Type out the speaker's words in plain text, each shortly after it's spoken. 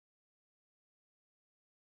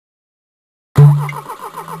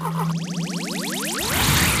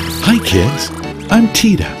kids. I'm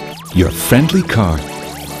Tida, your friendly car.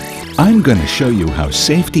 I'm going to show you how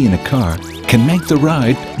safety in a car can make the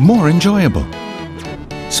ride more enjoyable.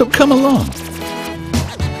 So come along.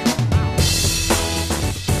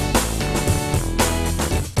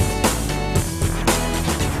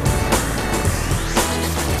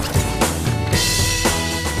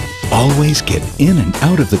 Always get in and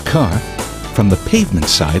out of the car from the pavement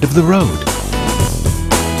side of the road.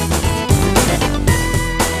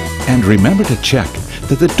 And remember to check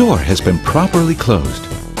that the door has been properly closed.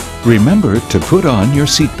 Remember to put on your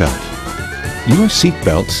seatbelt. Your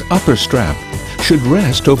seatbelt's upper strap should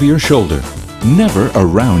rest over your shoulder, never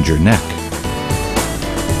around your neck.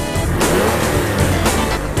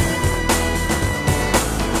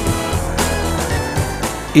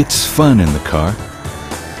 It's fun in the car,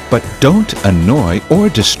 but don't annoy or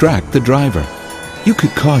distract the driver. You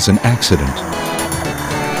could cause an accident.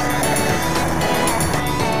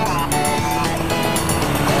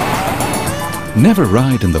 Never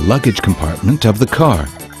ride in the luggage compartment of the car.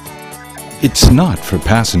 It's not for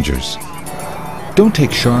passengers. Don't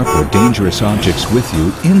take sharp or dangerous objects with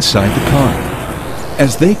you inside the car,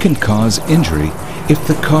 as they can cause injury if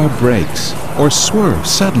the car brakes or swerves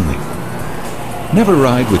suddenly. Never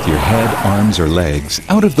ride with your head, arms, or legs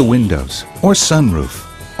out of the windows or sunroof.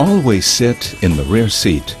 Always sit in the rear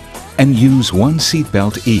seat and use one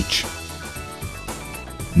seatbelt each.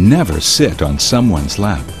 Never sit on someone's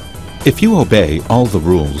lap. If you obey all the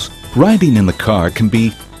rules, riding in the car can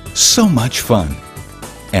be so much fun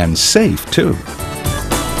and safe too.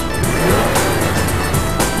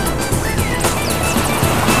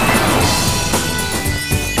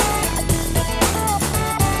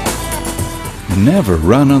 Never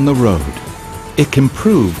run on the road. It can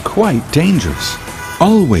prove quite dangerous.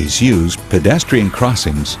 Always use pedestrian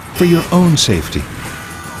crossings for your own safety.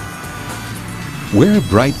 Wear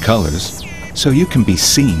bright colors so you can be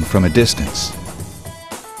seen from a distance.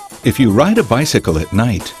 If you ride a bicycle at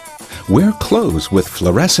night, wear clothes with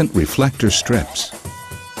fluorescent reflector strips.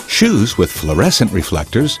 Shoes with fluorescent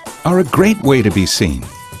reflectors are a great way to be seen.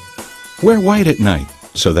 Wear white at night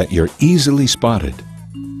so that you're easily spotted.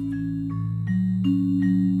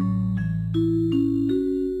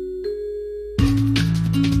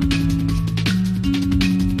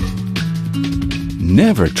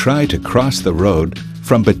 Never try to cross the road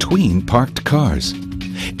from between parked cars.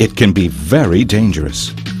 It can be very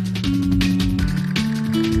dangerous.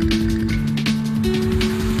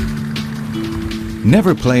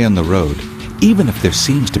 Never play on the road, even if there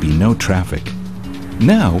seems to be no traffic.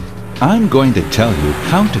 Now, I'm going to tell you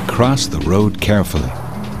how to cross the road carefully.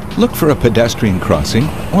 Look for a pedestrian crossing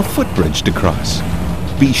or footbridge to cross.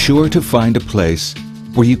 Be sure to find a place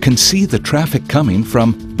where you can see the traffic coming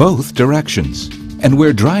from both directions and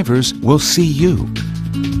where drivers will see you.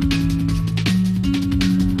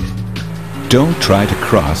 Don't try to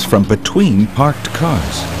cross from between parked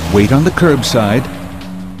cars. Wait on the curbside.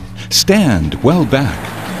 Stand well back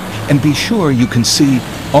and be sure you can see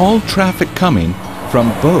all traffic coming from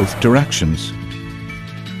both directions.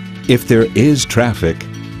 If there is traffic,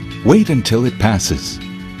 wait until it passes.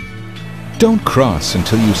 Don't cross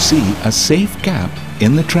until you see a safe gap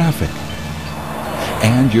in the traffic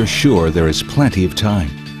and you're sure there is plenty of time.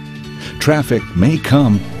 Traffic may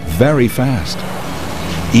come very fast,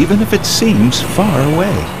 even if it seems far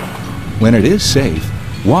away. When it is safe,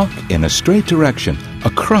 walk in a straight direction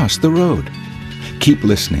across the road. Keep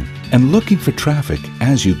listening and looking for traffic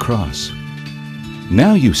as you cross.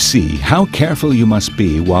 Now you see how careful you must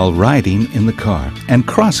be while riding in the car and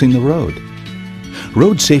crossing the road.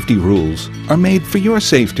 Road safety rules are made for your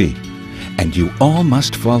safety, and you all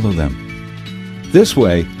must follow them. This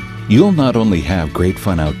way, you'll not only have great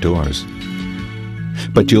fun outdoors,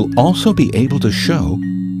 but you'll also be able to show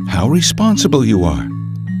how responsible you are.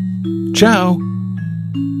 Ciao!